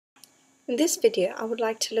In this video, I would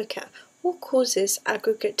like to look at what causes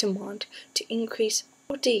aggregate demand to increase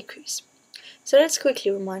or decrease. So let's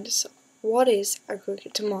quickly remind ourselves, what is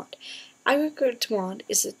aggregate demand? Aggregate demand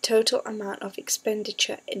is the total amount of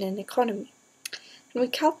expenditure in an economy. And we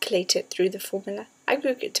calculate it through the formula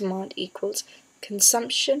aggregate demand equals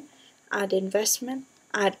consumption, add investment,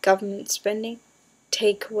 add government spending,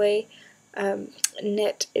 take away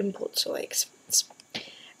net imports or exports.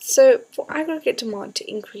 So for aggregate demand to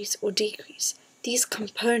increase or decrease, these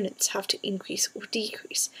components have to increase or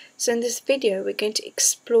decrease. So in this video, we're going to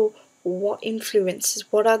explore what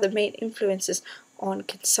are the main influences on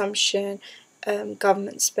consumption,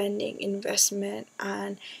 government spending, investment,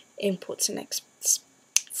 and imports and exports.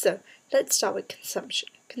 So let's start with consumption.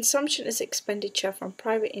 Consumption is expenditure from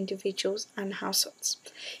private individuals and households.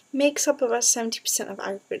 It makes up about 70% of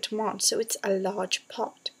aggregate demand, so it's a large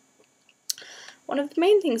part. One of the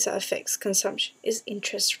main things that affects consumption is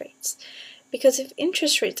interest rates, because if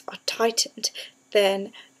interest rates are tightened,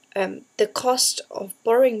 then the cost of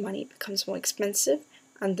borrowing money becomes more expensive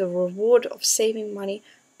and the reward of saving money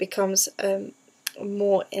becomes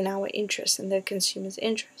more in our interest and the consumer's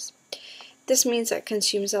interest. This means that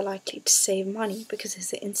consumers are likely to save money because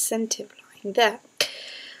there's an incentive lying there.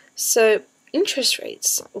 So interest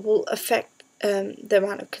rates will affect the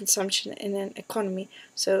amount of consumption in an economy,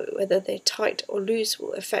 so whether they're tight or loose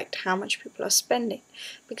will affect how much people are spending,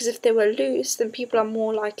 because if they were loose, then people are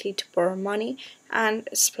more likely to borrow money and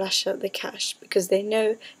splash out the cash because they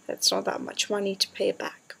know that's not that much money to pay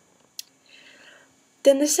back.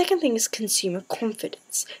 Then the second thing is consumer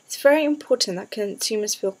confidence. It's very important that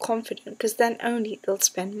consumers feel confident because then only they'll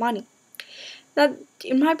spend money. Now,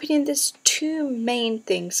 in my opinion, there's two main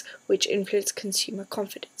things which influence consumer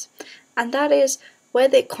confidence, and that is where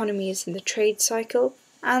the economy is in the trade cycle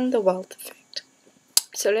and the wealth effect.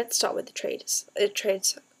 So let's start with the trade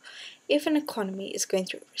cycle. If an economy is going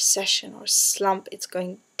through a recession or a slump, it's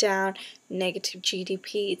going down, negative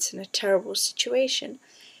GDP, it's in a terrible situation,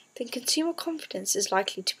 then consumer confidence is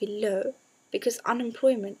likely to be low because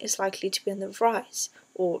unemployment is likely to be on the rise,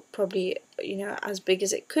 or probably as big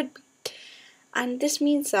as it could be. And this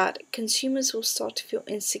means that consumers will start to feel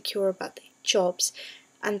insecure about their jobs,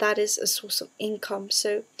 and that is a source of income.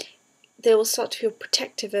 So they will start to feel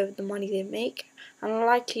protective over the money they make and are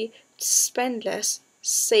likely to spend less,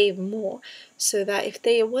 save more, so that if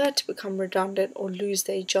they were to become redundant or lose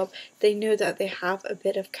their job, they know that they have a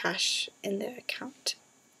bit of cash in their account.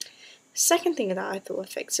 The second thing that I thought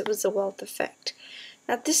affects it was the wealth effect.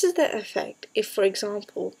 Now this is the effect if, for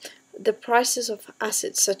example, the prices of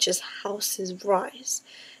assets such as houses rise,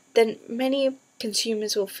 then many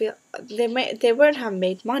consumers will feel they won't have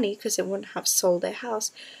made money because they won't have sold their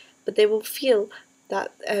house, but they will feel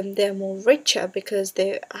that they're more richer because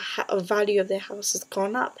the value of their house has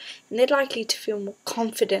gone up, and they're likely to feel more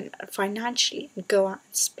confident financially and go out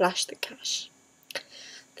and splash the cash.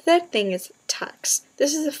 The third thing is tax.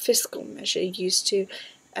 This is a fiscal measure used to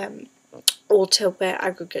alter where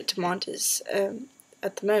aggregate demand is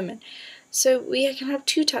at the moment. So we can have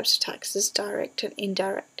two types of taxes, direct and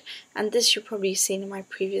indirect, and this you've probably seen in my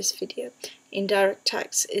previous video. Indirect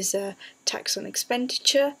tax is a tax on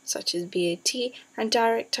expenditure, such as VAT, and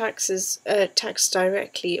direct tax is tax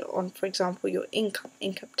directly on, for example, your income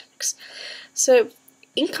tax. So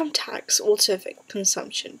income tax also affects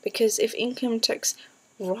consumption, because if income tax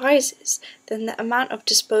rises, then the amount of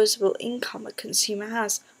disposable income a consumer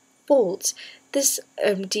has falls. This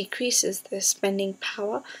decreases their spending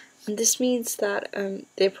power, and this means that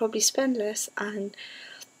they probably spend less and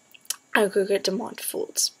aggregate demand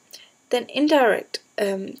falls. Then indirect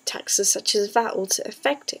taxes such as VAT also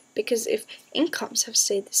affect it, because if incomes have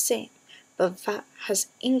stayed the same but VAT has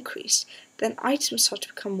increased, then items start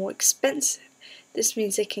to become more expensive. This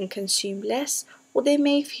means they can consume less, or they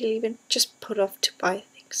may feel even just put off to buy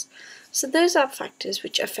things. So those are factors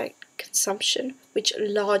which affect consumption, which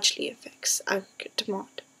largely affects aggregate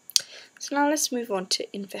demand. So now let's move on to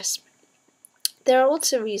investment. There are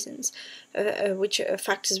also reasons which are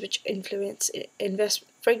factors which influence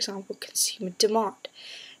investment. For example, consumer demand.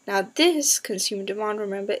 Now this consumer demand,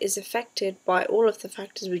 remember, is affected by all of the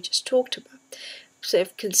factors we just talked about. So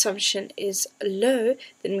if consumption is low,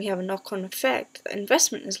 then we have a knock-on effect. The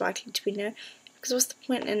investment is likely to be low, because what's the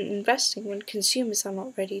point in investing when consumers are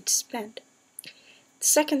not ready to spend? The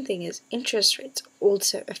second thing is interest rates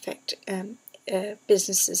also affect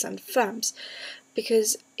businesses and firms,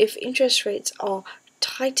 because if interest rates are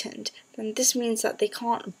tightened, then this means that they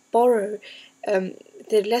can't borrow.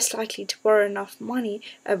 They're less likely to borrow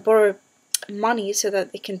money so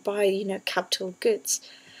that they can buy capital goods.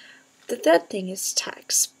 The third thing is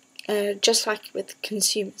tax. Just like with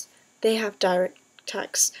consumers, they have direct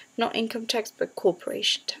tax, not income tax but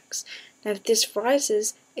corporation tax. Now if this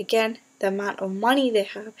rises, again, the amount of money they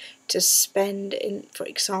have to spend in, for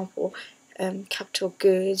example, capital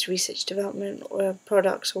goods, research development, or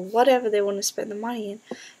products, or whatever they want to spend the money in,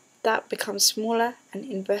 that becomes smaller and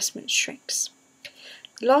investment shrinks.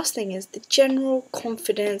 The last thing is the general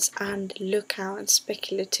confidence and lookout and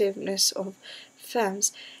speculativeness of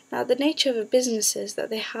firms. Now the nature of a business is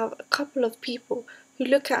that they have a couple of people who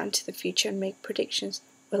look out into the future and make predictions.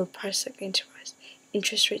 Oil prices are going to rise,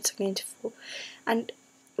 interest rates are going to fall, and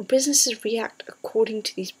businesses react according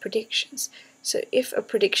to these predictions. So if a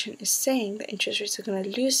prediction is saying that interest rates are going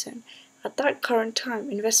to loosen, at that current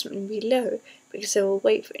time investment will be low because they will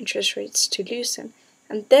wait for interest rates to loosen,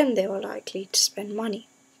 and then they are likely to spend money.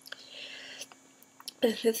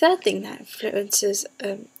 The third thing that influences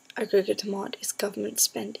aggregate demand is government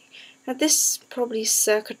spending. Now this is probably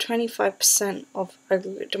circa 25% of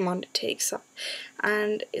aggregate demand it takes up,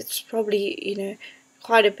 and it's probably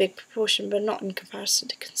quite a big proportion, but not in comparison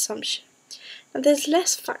to consumption. And there's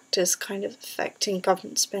less factors kind of affecting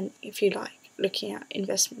government spending, if you like, looking at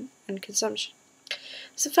investment and consumption.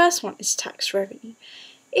 So the first one is tax revenue.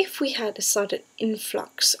 If we had a sudden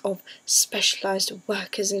influx of specialised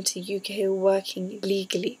workers into the UK who are working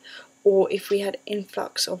legally, or if we had an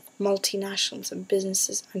influx of multinationals and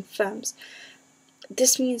businesses and firms,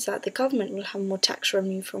 this means that the government will have more tax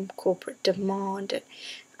revenue from corporate demand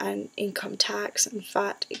and income tax and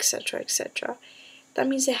VAT, etc., etc. That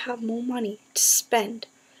means they have more money to spend,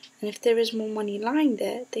 and if there is more money lying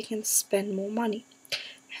there, they can spend more money,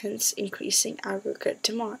 hence increasing aggregate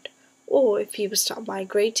demand. Or if people start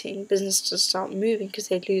migrating, businesses start moving because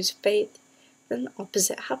they lose faith, then the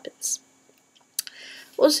opposite happens.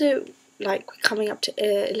 Also, like we're coming up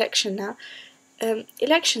to election now,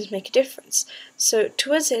 elections make a difference. So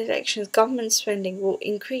towards the elections, government spending will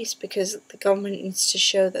increase because the government needs to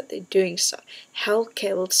show that they're doing stuff.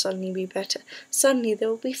 Healthcare will suddenly be better. Suddenly there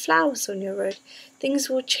will be flowers on your road. Things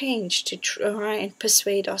will change to try and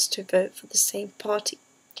persuade us to vote for the same party.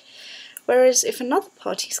 Whereas if another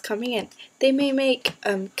party is coming in, they may make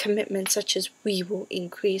commitments such as we will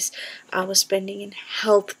increase our spending in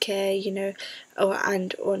healthcare,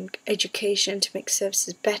 and on education to make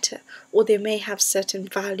services better, or they may have certain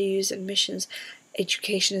values and missions.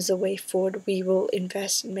 Education is a way forward. We will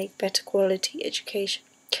invest and make better quality education.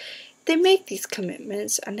 They make these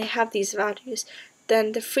commitments and they have these values,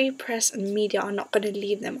 then the free press and media are not going to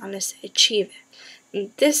leave them unless they achieve it.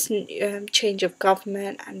 This change of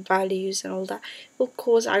government and values and all that will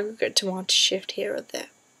cause aggregate demand to shift here or there.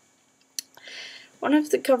 One of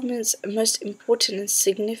the government's most important and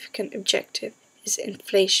significant objective is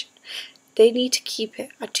inflation. They need to keep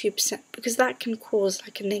it at 2% because that can cause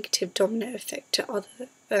like a negative domino effect to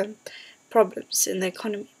other problems in the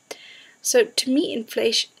economy. So to meet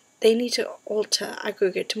inflation, they need to alter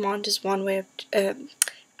aggregate demand as one way of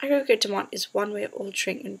aggregate demand is one way of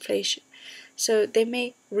altering inflation. So they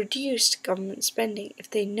may reduce government spending if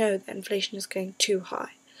they know that inflation is going too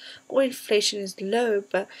high. Or inflation is low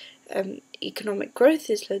but economic growth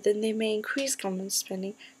is low, then they may increase government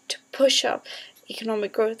spending to push up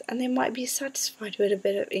economic growth, and they might be satisfied with a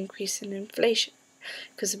bit of increase in inflation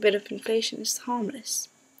because a bit of inflation is harmless.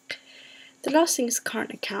 The last thing is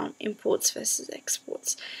current account, imports versus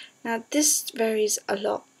exports. Now this varies a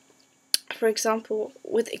lot. For example,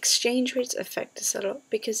 with exchange rates affect us a lot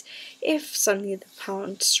because if suddenly the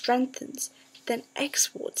pound strengthens, then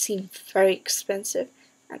exports seem very expensive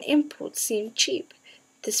and imports seem cheap.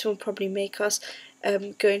 This will probably make us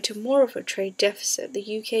go into more of a trade deficit.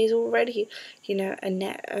 The UK is already, a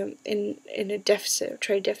net in a deficit,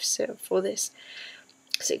 trade deficit for this.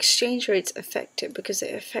 So exchange rates affect it because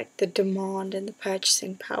they affect the demand and the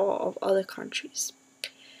purchasing power of other countries.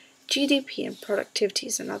 GDP and productivity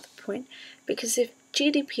is another point, because if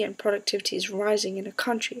GDP and productivity is rising in a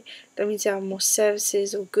country, that means there are more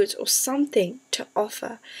services or goods or something to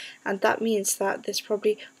offer, and that means that there's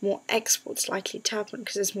probably more exports likely to happen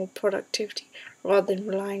because there's more productivity, rather than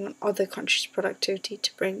relying on other countries' productivity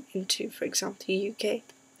to bring into, for example, the UK.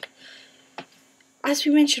 As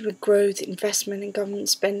we mentioned with growth, investment and government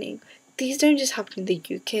spending, these don't just happen in the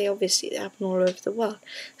UK, obviously, they happen all over the world.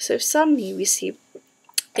 So if suddenly we see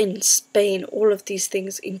in Spain all of these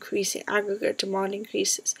things increasing, aggregate demand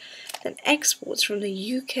increases, then exports from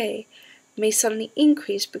the UK may suddenly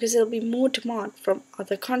increase because there'll be more demand from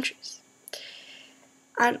other countries.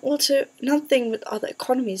 And also another thing with other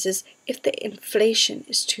economies is if the inflation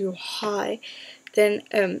is too high, then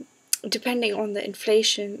depending on the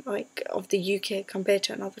inflation of the UK compared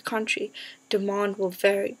to another country, demand will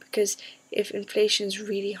vary, because if inflation is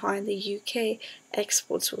really high in the UK,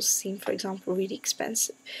 exports will seem, for example, really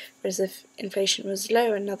expensive, whereas if inflation was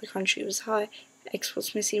low and another country was high,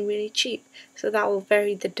 exports may seem really cheap. So that will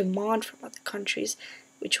vary the demand from other countries,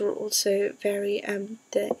 which will also vary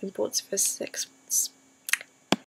the imports versus exports.